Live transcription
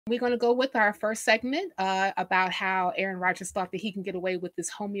We're going to go with our first segment about how Aaron Rodgers thought that he can get away with this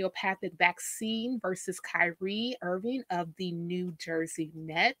homeopathic vaccine versus Kyrie Irving of the New Jersey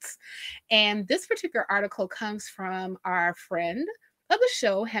Nets. And this particular article comes from our friend of the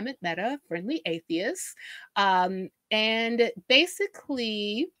show, Hemet Meta, Friendly Atheist. And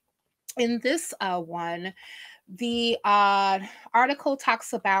basically, in this one, the article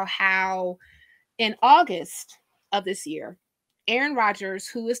talks about how in August of this year, Aaron Rodgers,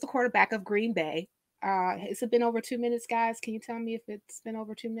 who is the quarterback of Green Bay, has it been over 2 minutes, guys? Can you tell me if it's been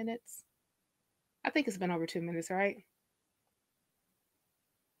over 2 minutes? I think it's been over 2 minutes, right?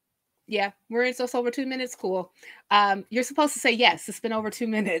 Yeah, we're in just over 2 minutes. Cool. You're supposed to say yes. It's been over 2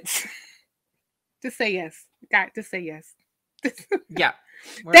 minutes. Just say yes. God, just say yes. Yeah.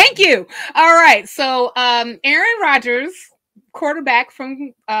 Thank you. All right. So Aaron Rodgers, quarterback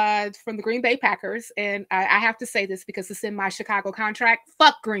from the Green Bay Packers, and I have to say this because it's in my Chicago contract.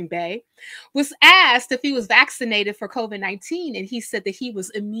 Fuck Green Bay. Was asked if he was vaccinated for COVID-19, and he said that he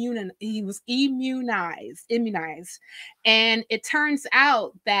was immunized, and it turns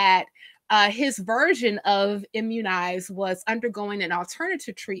out that his version of immunized was undergoing an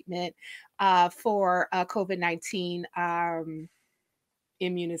alternative treatment for COVID-19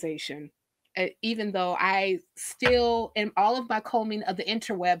 immunization. Even though I still, in all of my combing of the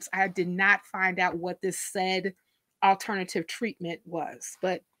interwebs, I did not find out what this said alternative treatment was.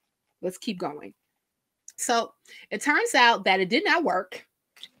 But let's keep going. So it turns out that it did not work,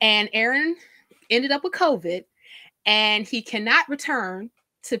 and Aaron ended up with COVID, and he cannot return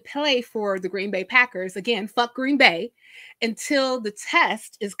to play for the Green Bay Packers. Again, fuck Green Bay, until the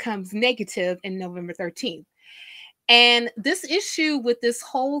test comes negative in November 13th. And this issue with this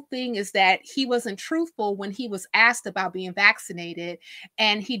whole thing is that he wasn't truthful when he was asked about being vaccinated,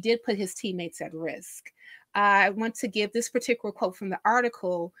 and he did put his teammates at risk. I want to give this particular quote from the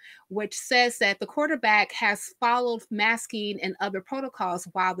article, which says that the quarterback has followed masking and other protocols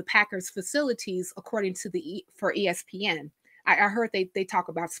while the Packers facilities, according to for ESPN. I heard they talk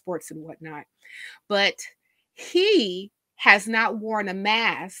about sports and whatnot, but he has not worn a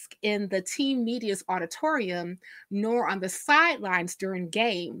mask in the team media's auditorium, nor on the sidelines during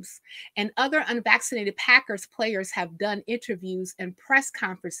games. And other unvaccinated Packers players have done interviews and press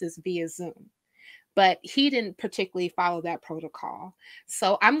conferences via Zoom. But he didn't particularly follow that protocol.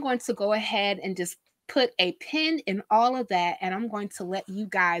 So I'm going to go ahead and just put a pin in all of that, and I'm going to let you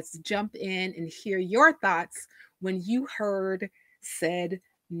guys jump in and hear your thoughts when you heard said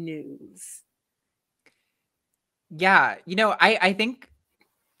news. Yeah, I think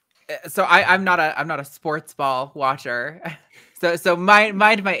so. I'm not a sports ball watcher, so mind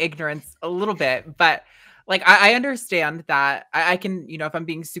my ignorance a little bit, but like I understand that I can, if I'm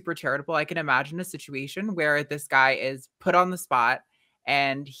being super charitable, I can imagine a situation where this guy is put on the spot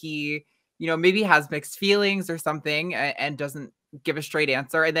and he, maybe has mixed feelings or something and doesn't give a straight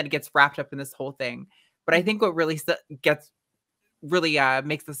answer, and then gets wrapped up in this whole thing. But I think what really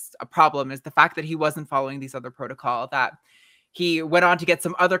makes this a problem is the fact that he wasn't following these other protocol, that he went on to get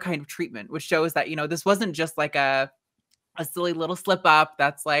some other kind of treatment, which shows that, this wasn't just like a silly little slip up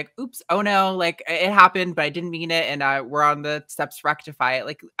that's like, oops, oh no, like it happened, but I didn't mean it. And we're on the steps to rectify it.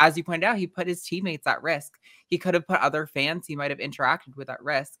 Like, as you pointed out, he put his teammates at risk. He could have put other fans he might have interacted with at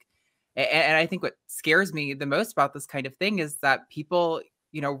risk. And I think what scares me the most about this kind of thing is that people,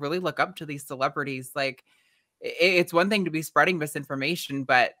 really look up to these celebrities. Like, it's one thing to be spreading misinformation,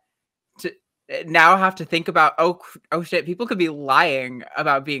 but to now have to think about, oh shit, people could be lying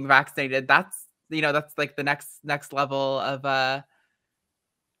about being vaccinated. That's like the next level of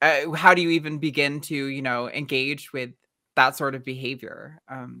how do you even begin to engage with that sort of behavior?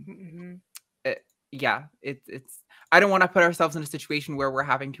 It's I don't want to put ourselves in a situation where we're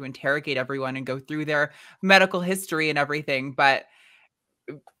having to interrogate everyone and go through their medical history and everything, but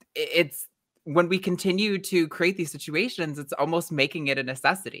it's when we continue to create these situations, it's almost making it a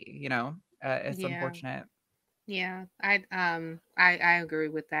necessity. It's unfortunate. Yeah, I agree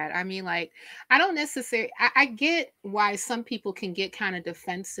with that. I mean, like, I don't necessarily, I get why some people can get kind of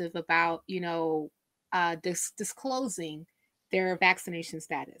defensive about, disclosing their vaccination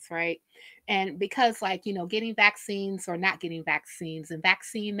status, right? And because, like, getting vaccines or not getting vaccines, and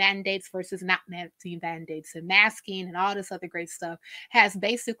vaccine mandates versus not vaccine mandates, and masking and all this other great stuff has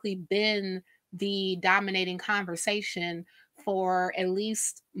basically been the dominating conversation for at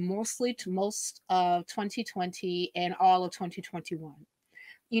least most of 2020 and all of 2021.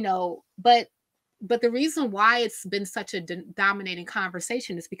 But the reason why it's been such a dominating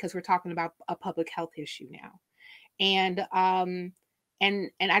conversation is because we're talking about a public health issue now. And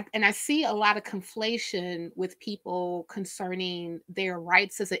I see a lot of conflation with people concerning their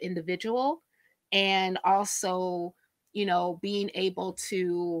rights as an individual, and also, being able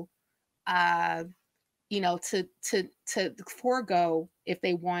to, uh, to forego if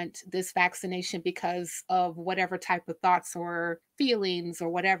they want this vaccination because of whatever type of thoughts or feelings or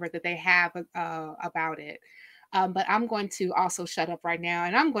whatever that they have about it. But I'm going to also shut up right now,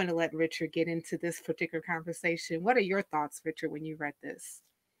 and I'm going to let Richard get into this particular conversation. What are your thoughts, Richard, when you read this?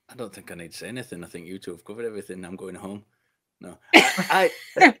 I don't think I need to say anything. I think you two have covered everything. I'm going home. No, I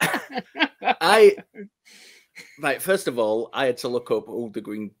right. First of all, I had to look up who the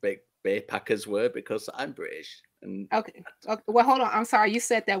Green Bay Packers were because I'm British. And Okay. Well, hold on. I'm sorry. You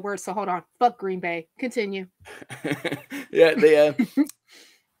said that word, so hold on. Fuck Green Bay. Continue. yeah,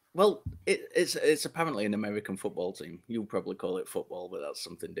 well, it's apparently an American football team. You probably call it football, but that's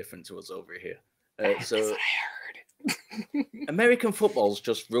something different to us over here. That's what I heard. American football's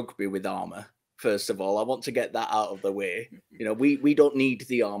just rugby with armor. First of all, I want to get that out of the way. We don't need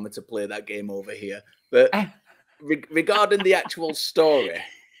the armor to play that game over here. But regarding the actual story,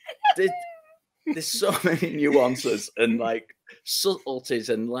 there's so many nuances and like subtleties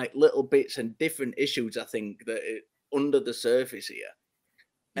and like little bits and different issues, I think, that under the surface here.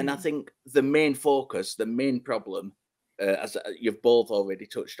 And I think the main focus, the main problem, as you've both already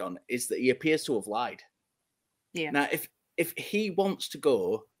touched on, is that he appears to have lied. Yeah. Now, if he wants to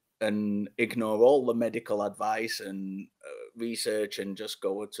go and ignore all the medical advice and research and just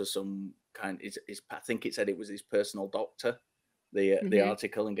go to some kind, I think it said it was his personal doctor, the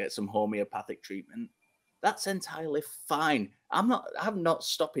article, and get some homeopathic treatment, that's entirely fine. I'm not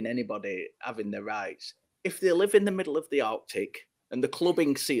stopping anybody having their rights. If they live in the middle of the Arctic and they're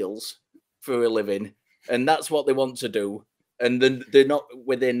clubbing seals for a living, and that's what they want to do, and then they're not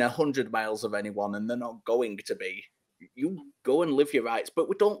within 100 miles of anyone, and they're not going to be, you go and live your rights. But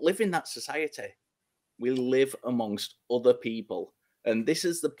we don't live in that society. We live amongst other people. And this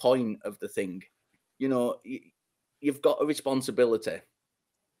is the point of the thing. You've got a responsibility.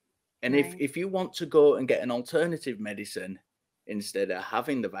 And Right. if you want to go and get an alternative medicine instead of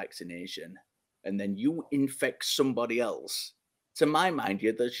having the vaccination, and then you infect somebody else, to my mind,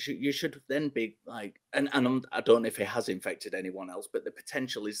 you should then be like, and I don't know if it has infected anyone else, but the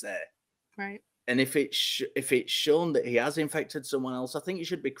potential is there. Right. And if it's shown that he has infected someone else, I think you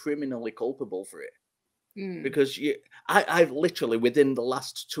should be criminally culpable for it. Because I've literally, within the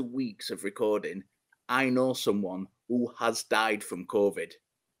last 2 weeks of recording, I know someone who has died from COVID,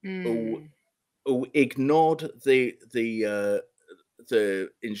 who ignored the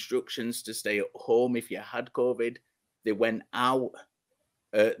instructions to stay at home if you had COVID. They went out,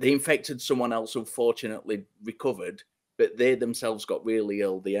 they infected someone else who fortunately recovered, but they themselves got really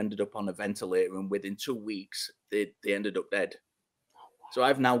ill. They ended up on a ventilator, and within 2 weeks, they ended up dead. So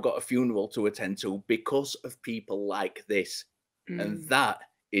I've now got a funeral to attend to because of people like this. And that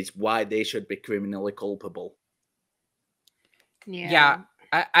is why they should be criminally culpable. Yeah.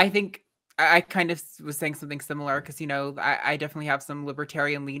 I think I kind of was saying something similar because, I definitely have some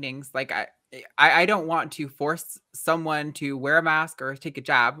libertarian leanings. Like I don't want to force someone to wear a mask or take a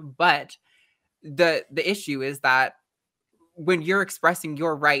jab, but the issue is that when you're expressing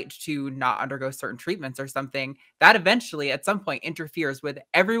your right to not undergo certain treatments or something, that eventually at some point interferes with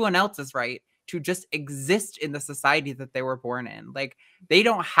everyone else's right to just exist in the society that they were born in. Like they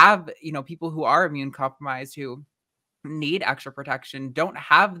don't have, people who are immune compromised who need extra protection don't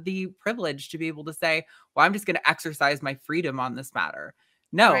have the privilege to be able to say, well, I'm just going to exercise my freedom on this matter.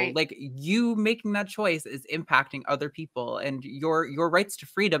 No, Right. like you making that choice is impacting other people, and your rights to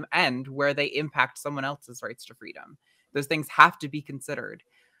freedom end where they impact someone else's rights to freedom. Those things have to be considered.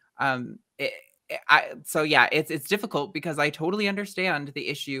 So yeah, it's difficult because I totally understand the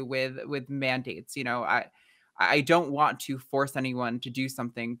issue with mandates. I don't want to force anyone to do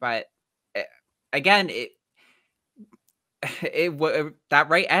something, but again, that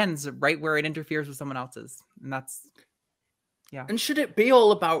right ends right where it interferes with someone else's, and that's yeah. And should it be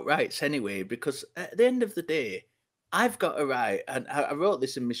all about rights anyway? Because at the end of the day, I've got a right, and I wrote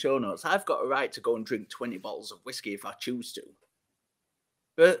this in my show notes, I've got a right to go and drink 20 bottles of whiskey if I choose to.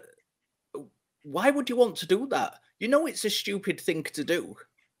 But why would you want to do that? It's a stupid thing to do.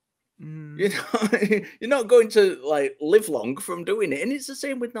 You're not going to like live long from doing it. And it's the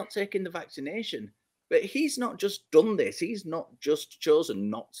same with not taking the vaccination. But he's not just done this. He's not just chosen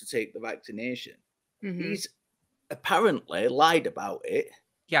not to take the vaccination. He's apparently lied about it.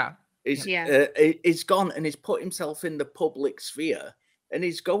 Yeah. He's gone and he's put himself in the public sphere, and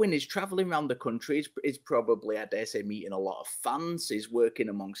he's traveling around the country. He's probably, I dare say, meeting a lot of fans. He's working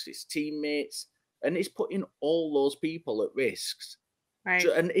amongst his teammates, and he's putting all those people at risks. Right.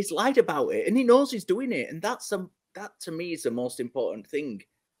 and he's lied about it, and he knows he's doing it, and that to me is the most important thing.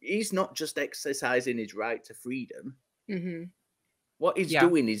 He's not just exercising his right to freedom. Mm-hmm. What he's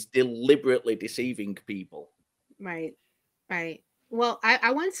doing is deliberately deceiving people. Right. Right. Well,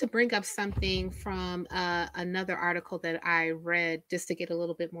 I wanted to bring up something from another article that I read just to get a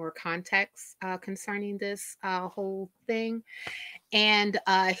little bit more context concerning this whole thing. And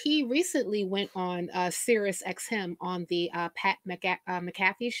he recently went on Sirius XM on the Pat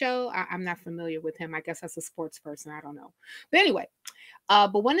McAfee show. I'm not familiar with him. I guess that's a sports person. I don't know. But anyway,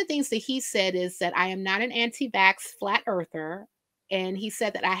 but one of the things that he said is that I am not an anti-vax flat earther. And he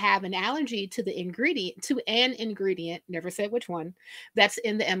said that I have an allergy to an ingredient, never said which one, that's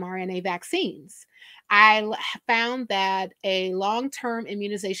in the mRNA vaccines. I found that a long-term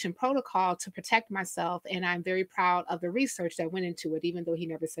immunization protocol to protect myself, and I'm very proud of the research that went into it, even though he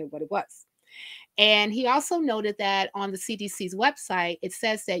never said what it was. And he also noted that on the CDC's website, it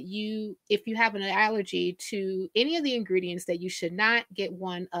says that if you have an allergy to any of the ingredients, that you should not get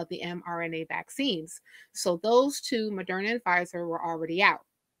one of the mRNA vaccines. So those two, Moderna and Pfizer, were already out.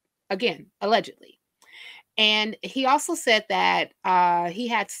 Again, allegedly. And he also said that he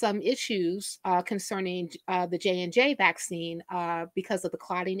had some issues concerning the J&J vaccine because of the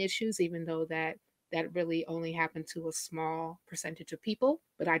clotting issues, even though that really only happened to a small percentage of people,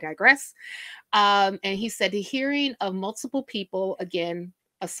 but I digress. And he said the hearing of multiple people, again,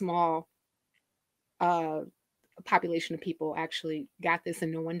 a small population of people actually got this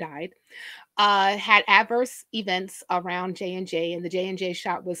and no one died, had adverse events around J&J, and the J&J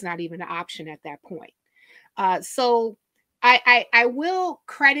shot was not even an option at that point. So I will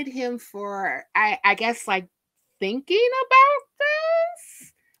credit him for, I guess, like thinking about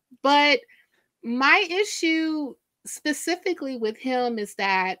this, but my issue specifically with him is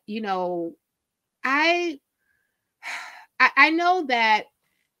that, I know that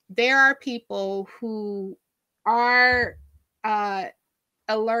there are people who are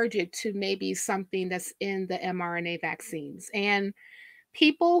allergic to maybe something that's in the mRNA vaccines, and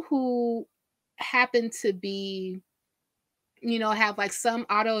people who happen to be, have like some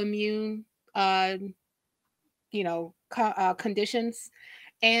autoimmune, conditions.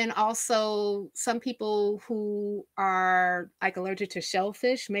 And also some people who are like allergic to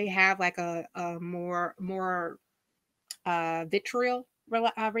shellfish may have like a more vitriol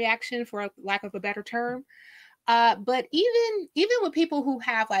reaction, for lack of a better term. But even with people who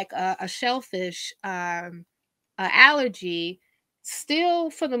have like a shellfish allergy,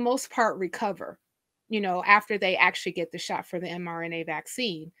 still for the most part recover, after they actually get the shot for the mRNA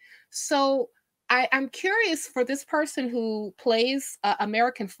vaccine. So I'm curious for this person who plays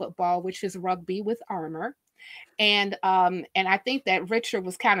American football, which is rugby with armor. And I think that Richard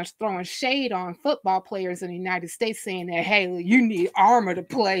was kind of throwing shade on football players in the United States, saying that, hey, you need armor to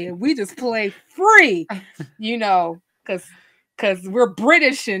play, and we just play free, because we're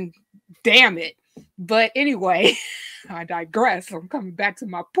British and damn it. But anyway, I digress. I'm coming back to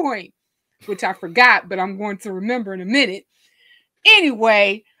my point, which I forgot, but I'm going to remember in a minute.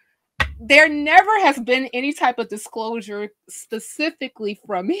 Anyway, there never has been any type of disclosure specifically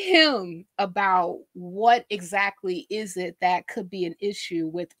from him about what exactly is it that could be an issue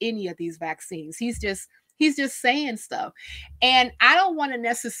with any of these vaccines. He's just saying stuff. And I don't want to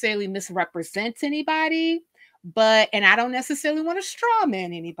necessarily misrepresent anybody, and I don't necessarily want to straw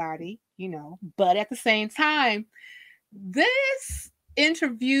man anybody, but at the same time, this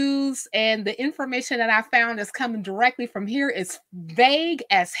interviews and the information that I found that's coming directly from here is vague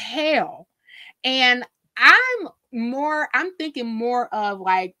as hell. And I'm thinking more of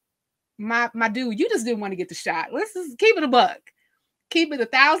like, my dude, you just didn't want to get the shot. Let's just keep it a buck. Keep it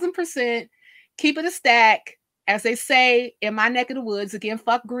 1,000%. Keep it a stack. As they say in my neck of the woods, again,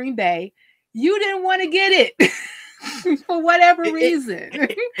 fuck Green Bay. You didn't want to get it. For whatever reason.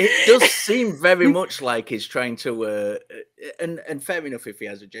 It does seem very much like he's trying to, and fair enough if he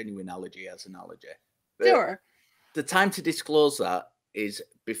has a genuine allergy, as an allergy. But sure. The time to disclose that is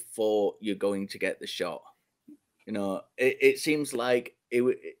before you're going to get the shot. It seems like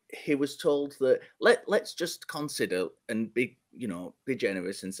he was told that let's just consider and be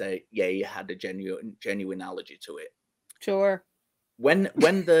generous and say, yeah, you had a genuine allergy to it. Sure. When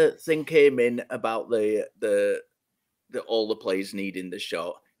the thing came in about the all the players needing the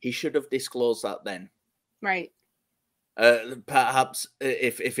shot, he should have disclosed that then. Right. Perhaps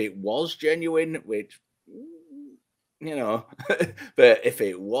if it was genuine, which, but if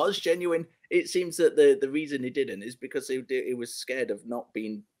it was genuine, it seems that the reason he didn't is because he was scared of not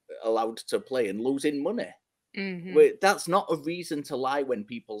being allowed to play and losing money. Mm-hmm. That's not a reason to lie when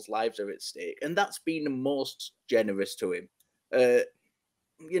people's lives are at stake. And that's been most generous to him.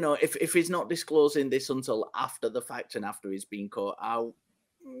 you know, if he's not disclosing this until after the fact and after he's been caught out,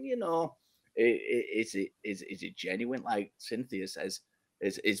 you know, is it genuine? Like Cynthia says,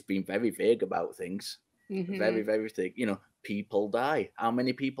 is being very vague about things. Very, very vague. You know, people die. How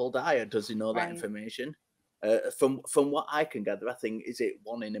many people die? Does he know that Right. information? From what I can gather, I think, is it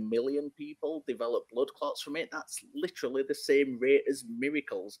 1 in a million people develop blood clots from it? That's literally the same rate as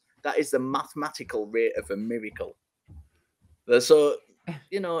miracles. That is the mathematical rate of a miracle. So,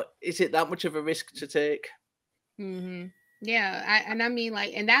 you know, is it that much of a risk to take? Yeah, I mean,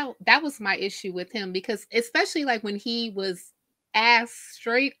 like, and that was my issue with him, because especially like when he was asked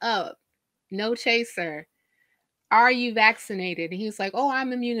straight up, no chaser, are you vaccinated? And he was like, oh,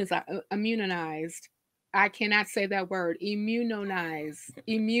 I'm immunized. I cannot say that word. Immunize,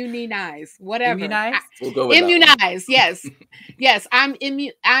 whatever. Immunized? We'll go with that one. Immunize, yes. Yes, I'm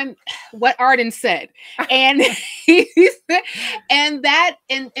what Arden said. And and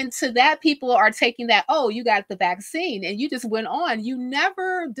to that, people are taking that, oh, you got the vaccine and you just went on. You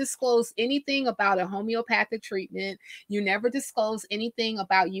never disclose anything about a homeopathic treatment. You never disclose anything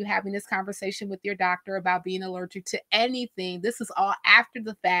about you having this conversation with your doctor about being allergic to anything. This is all after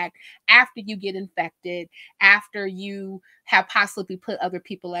the fact, after you get infected, after you have possibly put other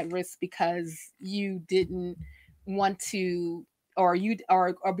people at risk because you didn't want to, or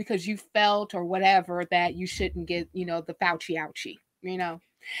because you felt or whatever that you shouldn't get, you know, the Fauci ouchie, you know.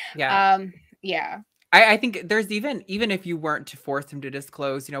 Yeah. Yeah. I think there's even if you weren't to force him to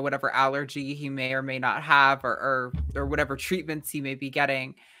disclose, you know, whatever allergy he may or may not have, or whatever treatments he may be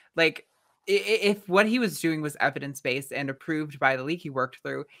getting, like if what he was doing was evidence-based and approved by the league he worked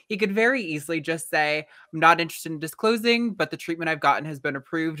through, he could very easily just say, I'm not interested in disclosing, but the treatment I've gotten has been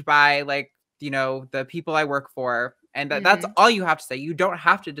approved by, like, you know, the people I work for. And that's all you have to say. You don't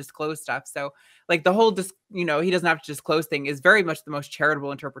have to disclose stuff. So like the whole, you know, he doesn't have to disclose thing is very much the most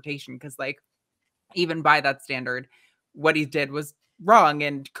charitable interpretation, because like, even by that standard, what he did was wrong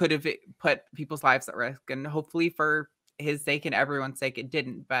and could have put people's lives at risk. And hopefully for his sake and everyone's sake, it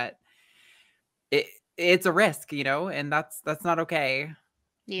didn't. But it's a risk, you know, and that's not okay.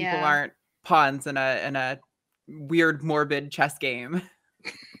 Yeah. People aren't pawns in a weird, morbid chess game.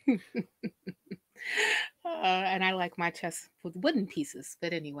 And I like my chess with wooden pieces,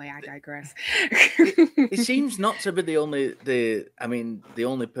 but anyway, I digress. It seems not to be the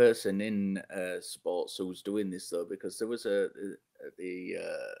only person in sports who's doing this, though, because there was the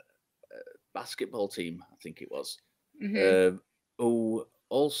basketball team, I think it was, who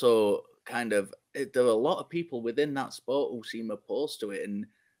also kind of, there are a lot of people within that sport who seem opposed to it, and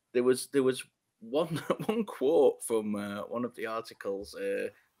there was one quote from one of the articles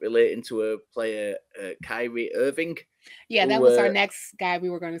relating to a player, Kyrie Irving. Yeah, that was our next guy we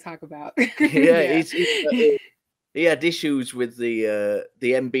were going to talk about. Yeah. He had issues with the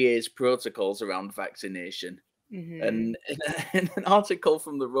NBA's protocols around vaccination. And in an article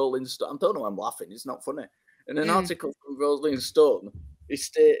from the Rolling Stone, I don't know why I'm laughing, it's not funny. In an article from Rolling Stone, he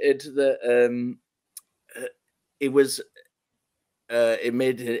stated that it was an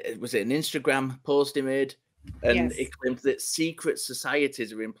Instagram post he made, and it claimed that secret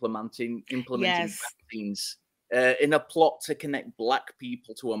societies are implementing vaccines in a plot to connect black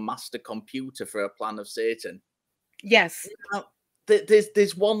people to a master computer for a plan of Satan. Yes. Now,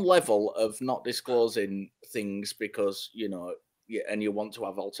 there's one level of not disclosing things because, you know, and you want to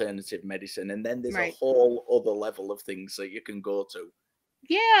have alternative medicine, and then there's a whole other level of things that you can go to.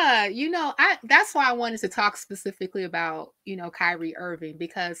 Yeah, you know, that's why I wanted to talk specifically about, you know, Kyrie Irving,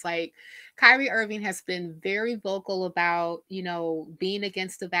 because like Kyrie Irving has been very vocal about, you know, being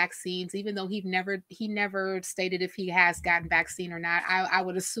against the vaccines, even though he never stated if he has gotten vaccine or not. I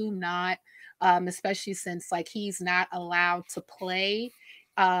would assume not, especially since like he's not allowed to play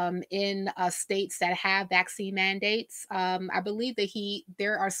in states that have vaccine mandates. I believe that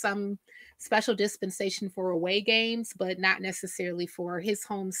there are some special dispensation for away games, but not necessarily for his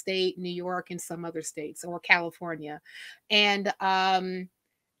home state, New York, and some other states, or California. And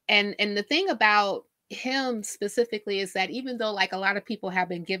the thing about him specifically is that even though like a lot of people have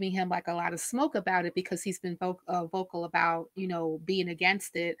been giving him like a lot of smoke about it because he's been vocal about, you know, being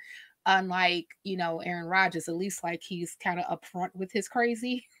against it, unlike, you know, Aaron Rodgers, at least like he's kind of upfront with his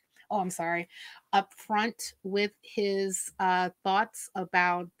crazy. Oh, I'm sorry, upfront with his thoughts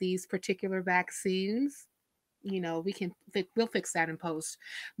about these particular vaccines. You know, we'll fix that in post.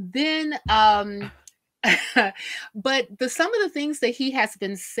 Then But some of the things that he has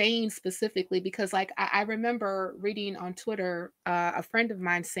been saying specifically, because like I remember reading on Twitter a friend of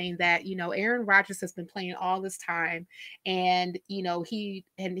mine saying that, you know, Aaron Rodgers has been playing all this time, and you know he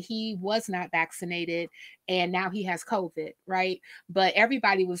was not vaccinated, and now he has COVID, right? But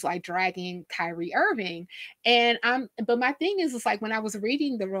everybody was like dragging Kyrie Irving, and but my thing is like when I was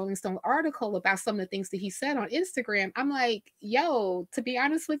reading the Rolling Stone article about some of the things that he said on Instagram, I'm like, yo, to be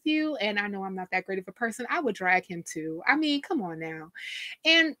honest with you, and I know I'm not that great of a person, I would drag him too. I mean, come on now.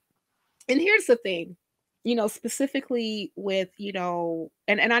 And here's the thing, you know, specifically with, you know,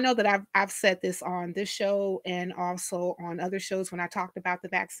 and I know that I've said this on this show and also on other shows when I talked about the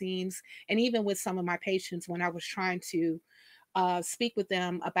vaccines, and even with some of my patients when I was trying to speak with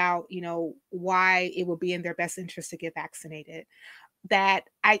them about, you know, why it would be in their best interest to get vaccinated. That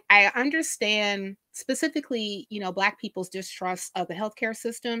I understand specifically, you know, Black people's distrust of the healthcare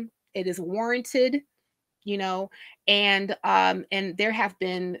system. It is warranted, you know, and there have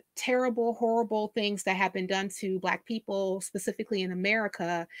been terrible, horrible things that have been done to Black people, specifically in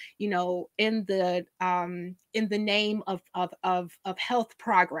America, you know, in the name of health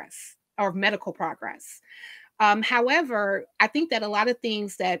progress or medical progress. However, I think that a lot of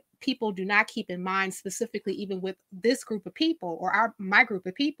things that people do not keep in mind, specifically even with this group of people or my group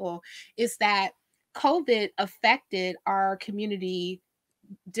of people, is that COVID affected our community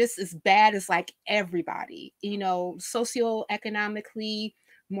just as bad as like everybody, you know, socioeconomically,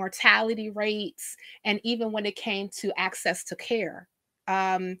 mortality rates, and even when it came to access to care.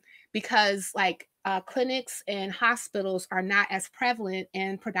 Um, because like clinics and hospitals are not as prevalent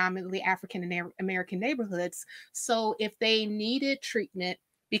in predominantly African American neighborhoods. So if they needed treatment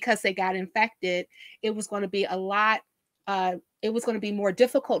because they got infected, it was going to be a lot. It was going to be more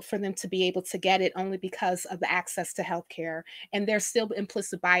difficult for them to be able to get it only because of the access to healthcare, and there's still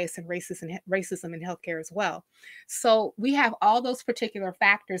implicit bias and racism in healthcare as well. So we have all those particular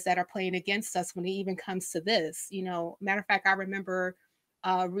factors that are playing against us when it even comes to this. You know, matter of fact, I remember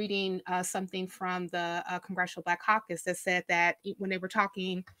reading something from the Congressional Black Caucus that said that when they were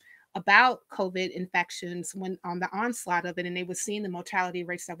talking about COVID infections, when on the onslaught of it, and they were seeing the mortality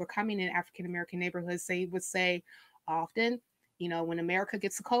rates that were coming in African American neighborhoods, they would say often, you know, when America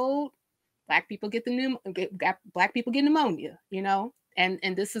gets a cold, Black people get Black people get pneumonia, you know, and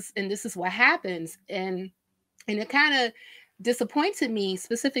this is what happens, and it kind of disappointed me,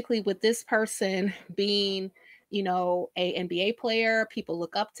 specifically with this person being, you know, a NBA player. People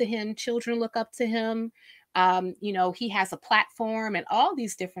look up to him, children look up to him. You know, he has a platform and all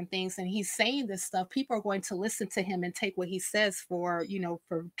these different things, and he's saying this stuff. People are going to listen to him and take what he says for, you know,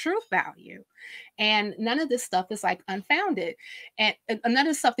 for truth value. And none of this stuff is like unfounded, and none of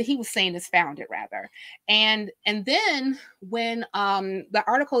the stuff that he was saying is founded, rather. And then when the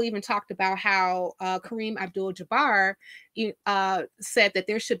article even talked about how Kareem Abdul-Jabbar said that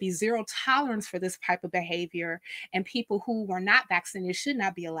there should be zero tolerance for this type of behavior, and people who were not vaccinated should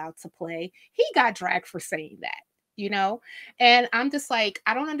not be allowed to play, he got dragged for saying that, you know. And I'm just like,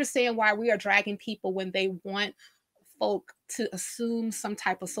 I don't understand why we are dragging people when they want folk to assume some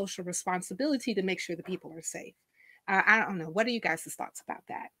type of social responsibility to make sure the people are safe. I don't know. What are you guys' thoughts about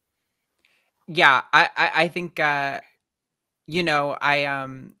that? Yeah, I think you know,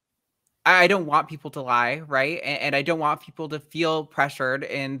 I don't want people to lie, right? And I don't want people to feel pressured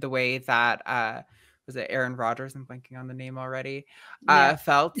in the way that was it Aaron Rodgers? I'm blanking on the name already. Yeah.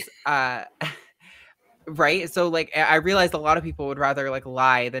 Felt right. So like I realized a lot of people would rather like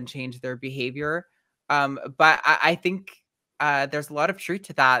lie than change their behavior. But I think there's a lot of truth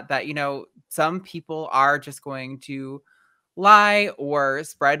to that, you know, some people are just going to lie or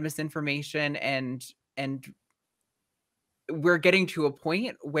spread misinformation, and we're getting to a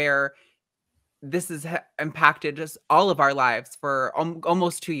point where this has impacted just all of our lives for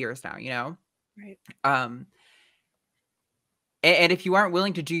almost 2 years now, you know? Right. And if you aren't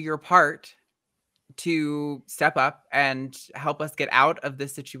willing to do your part to step up and help us get out of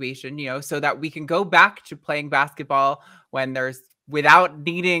this situation, you know, so that we can go back to playing basketball when there's without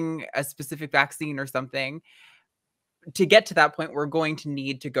needing a specific vaccine or something, to get to that point, we're going to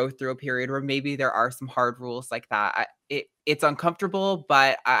need to go through a period where maybe there are some hard rules like that. It's uncomfortable,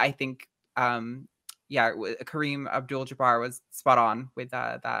 but I think, yeah, Kareem Abdul-Jabbar was spot on with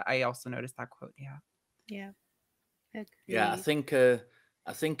that. I also noticed that quote. Yeah. Yeah. Yeah, I think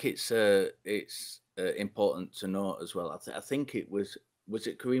it's important to note as well. I think it was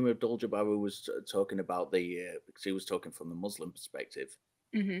it Kareem Abdul-Jabbar who was talking about the because he was talking from the Muslim perspective.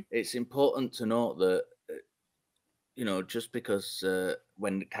 Mm-hmm. It's important to note that you know, just because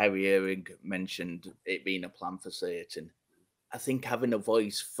when Kyrie Irving mentioned it being a plan for Satan, I think having a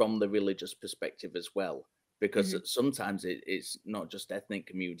voice from the religious perspective as well, because Mhm. sometimes it's not just ethnic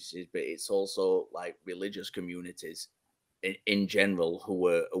communities, but it's also like religious communities in general who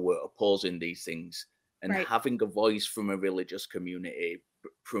were opposing these things, and Right. having a voice from a religious community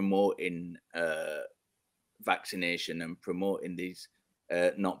promoting vaccination and promoting these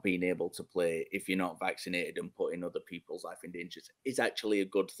not being able to play if you're not vaccinated and putting other people's life in danger is actually a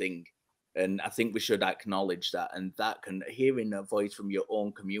good thing. And I think we should acknowledge that. And that can, hearing a voice from your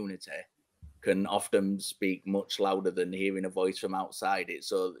own community can often speak much louder than hearing a voice from outside it.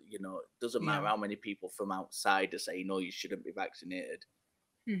 So, you know, it doesn't matter Yeah. how many people from outside are saying, no, you shouldn't be vaccinated.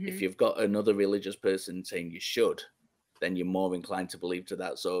 If Mhm. you've got another religious person saying you should, then you're more inclined to believe to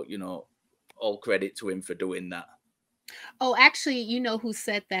that. So, you know, all credit to him for doing that. Oh, actually, you know who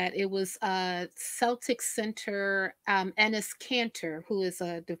said that? It was Celtic Center Enes Kanter, who is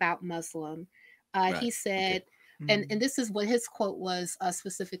a devout Muslim. Right. He said, Okay. and this is what his quote was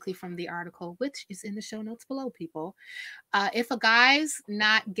specifically from the article, which is in the show notes below, people. If a guy's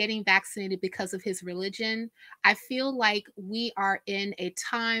not getting vaccinated because of his religion, I feel like we are in a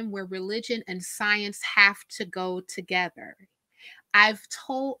time where religion and science have to go together. I've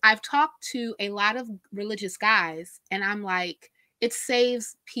talked to a lot of religious guys, and I'm like, it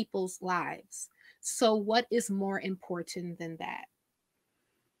saves people's lives. So what is more important than that?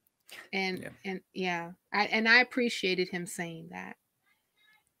 And Yeah. yeah, I appreciated him saying that.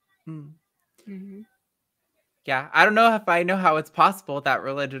 Mm. Hmm. Yeah, I don't know if I know how it's possible that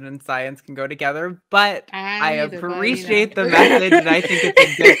religion and science can go together, but I I don't either, but you know. appreciate the message, and I think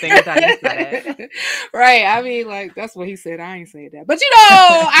it's a good thing that he said it. Right. I mean, like, that's what he said. I ain't saying that. But you know,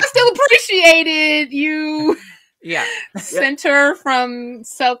 I still appreciated you. Yeah. Center from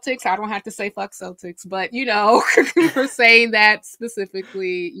Celtics. I don't have to say fuck Celtics, but you know, for saying that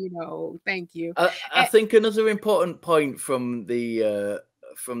specifically, you know, thank you. I think another important point from the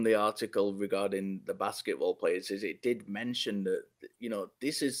article regarding the basketball players is it did mention that, you know,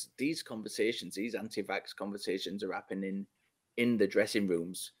 these conversations, these anti-vax conversations are happening in the dressing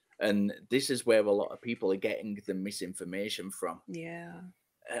rooms, and this is where a lot of people are getting the misinformation from. Yeah.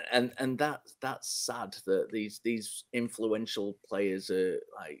 And that's sad that these influential players are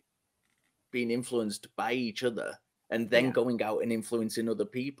like being influenced by each other and then Yeah. going out and influencing other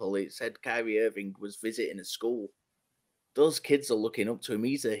people. It said Kyrie Irving was visiting a school. Those kids are looking up to him.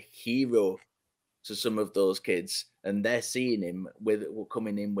 He's a hero to some of those kids, and they're seeing him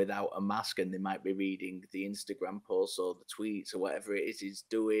coming in without a mask, and they might be reading the Instagram posts or the tweets or whatever it is he's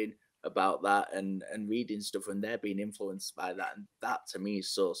doing about that, and reading stuff, and they're being influenced by that, and that to me is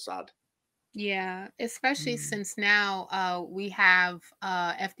so sad. Yeah, especially Mm. since now we have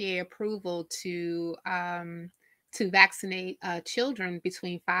FDA approval to vaccinate children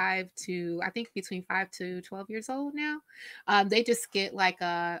between 5 to 12 years old now. They just get like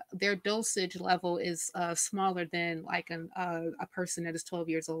their dosage level is smaller than like a person that is 12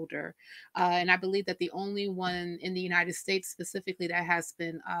 years older. And I believe that the only one in the United States specifically that has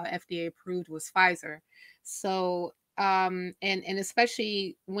been FDA approved was Pfizer. So and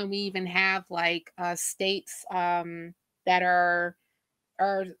especially when we even have like states that are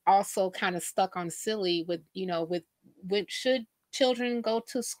also kind of stuck on silly with, you know, with should children go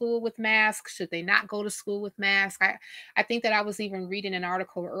to school with masks, should they not go to school with masks. I think that I was even reading an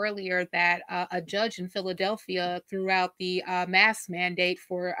article earlier that a judge in Philadelphia threw out the mask mandate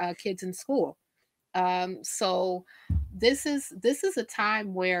for kids in school. So this is a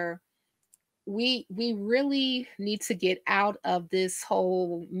time where we really need to get out of this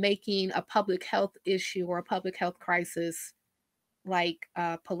whole making a public health issue or a public health crisis like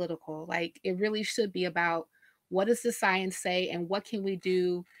political. Like it really should be about what does the science say and what can we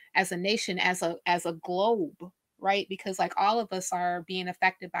do as a nation, as a globe, right? Because like all of us are being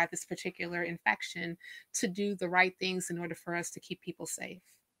affected by this particular infection, to do the right things in order for us to keep people safe.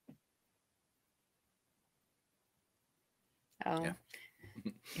 Oh, Yeah.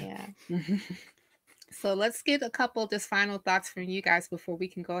 yeah. So let's get a couple just final thoughts from you guys before we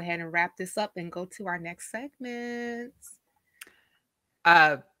can go ahead and wrap this up and go to our next segment.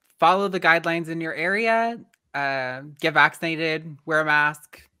 Follow the guidelines in your area. Get vaccinated. Wear a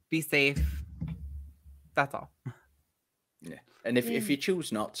mask. Be safe. That's all. Yeah. And if you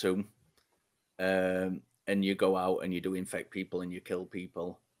choose not to, and you go out and you do infect people and you kill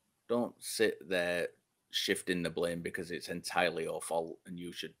people, don't sit there shifting the blame because it's entirely your fault, and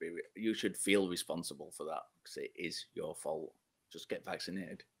you should feel responsible for that because it is your fault. Just get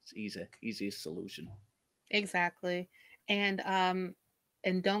vaccinated. It's easiest solution. Exactly. And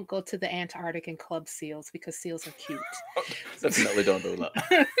don't go to the Antarctic and club seals because seals are cute. Definitely don't do that.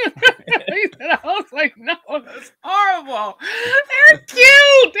 I was like, no, that's horrible.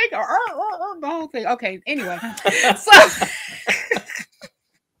 Okay. Anyway, so